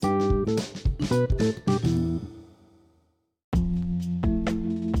Hello,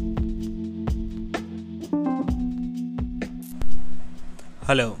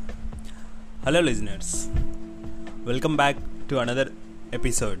 listeners. Welcome back to another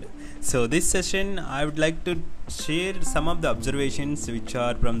episode. So, this session I would like to share some of the observations which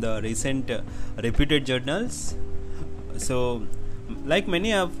are from the recent reputed journals. So, like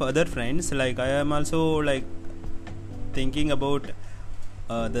many of other friends, like I am also like thinking about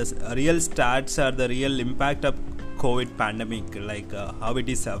the real stats or the real impact of COVID pandemic, like how it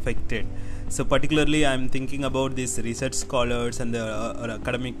is affected. So particularly I'm thinking about these research scholars and the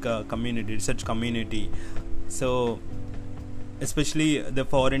academic community, research community. So especially the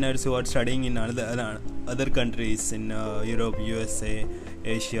foreigners who are studying in other countries in Europe, USA,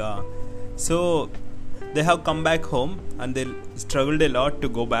 Asia. So they have come back home and they struggled a lot to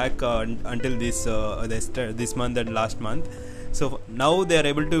go back until this month and last month. So now they are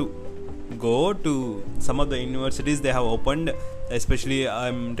able to go to some of the universities they have opened. Especially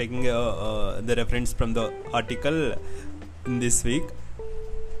I'm taking the reference from the article in this week.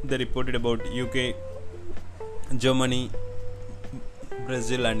 They reported about UK, Germany,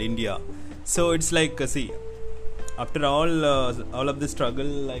 Brazil and India. So it's like see, after all of the struggle,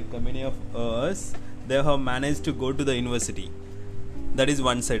 like many of us, they have managed to go to the university. That is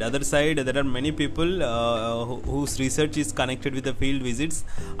one side. Other side, there are many people whose research is connected with the field visits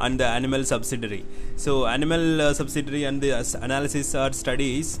and the animal subsidiary. So animal subsidiary and the analysis or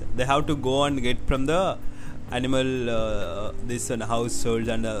studies, they have to go and get from the animal this and households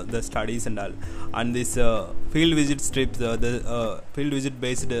and the studies and all. And this field visit strips, the field visit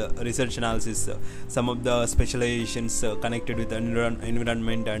based research analysis, some of the specializations connected with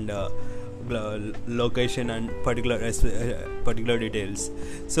environment and location and particular details.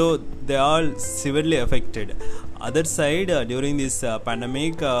 So they are severely affected. Other side, during this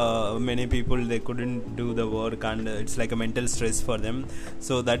pandemic, many people they couldn't do the work and it's like a mental stress for them.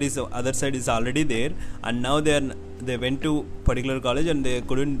 So that is other side is already there, and now they went to particular college and they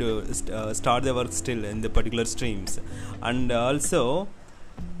couldn't start their work still in the particular streams. And also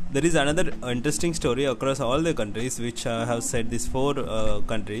there is another interesting story across all the countries, which I have said these four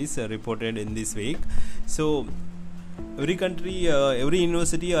countries reported in this week. So every country, every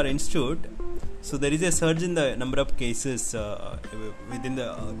university or institute, so there is a surge in the number of cases within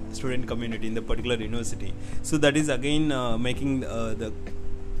the student community in the particular university. So that is again making the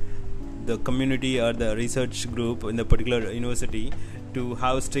community or the research group in the particular university to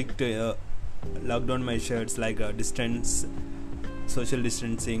have strict lockdown measures like distance, social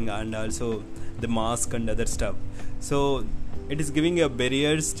distancing and also the mask and other stuff. So it is giving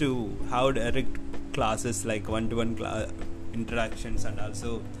barriers to how direct classes like one-to-one interactions and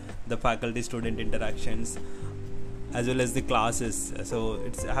also the faculty student interactions as well as the classes. So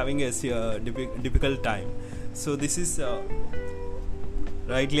it's having a difficult time. So this is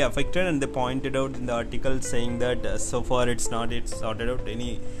rightly affected, and they pointed out in the article saying that so far it's sorted out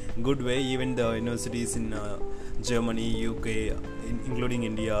any good way. Even the universities in Germany, UK, including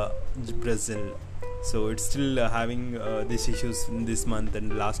India, Brazil, so it's still having these issues in this month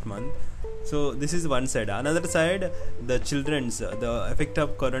and last month. So this is one side. Another side, the children's, the effect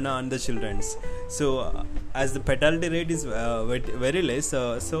of corona on the children's. So as the fatality rate is very less,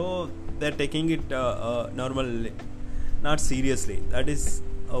 so they're taking it normally, not seriously. That is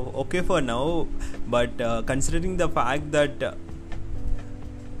okay for now, but considering the fact that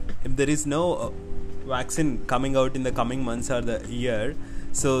if there is no vaccine coming out in the coming months or the year,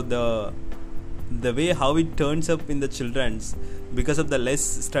 so the way how it turns up in the children's, because of the less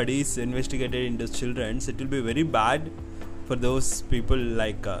studies investigated into children's, it will be very bad for those people,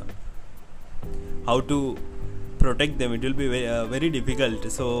 like how to protect them. It will be very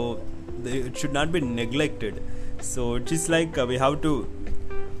difficult. So it should not be neglected. So it is like we have to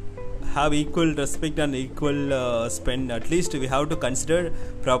have equal respect and equal spend. At least we have to consider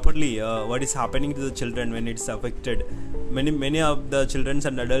properly what is happening to the children when it's affected. Many of the children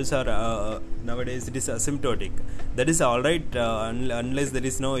and adults are nowadays it is asymptotic. That is all right unless there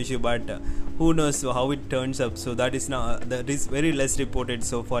is no issue, but who knows how it turns up. So that is very less reported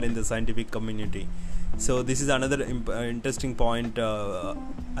so far in the scientific community. So this is another interesting point I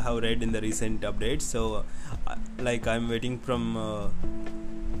have read in the recent updates. So like I'm waiting from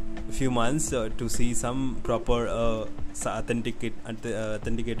few months to see some proper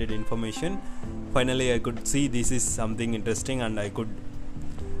authenticated information. Finally I could see this is something interesting and I could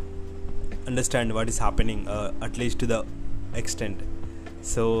understand what is happening at least to the extent.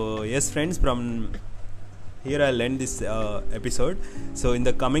 So yes friends, from here I'll end this episode. So in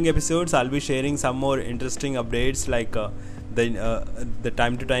the coming episodes, I'll be sharing some more interesting updates, like the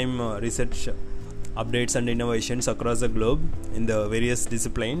time to time research updates and innovations across the globe in the various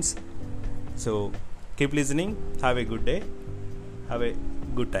disciplines. So keep listening. Have a good day. Have a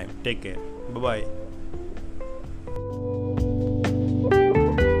good time. Take care. Bye bye.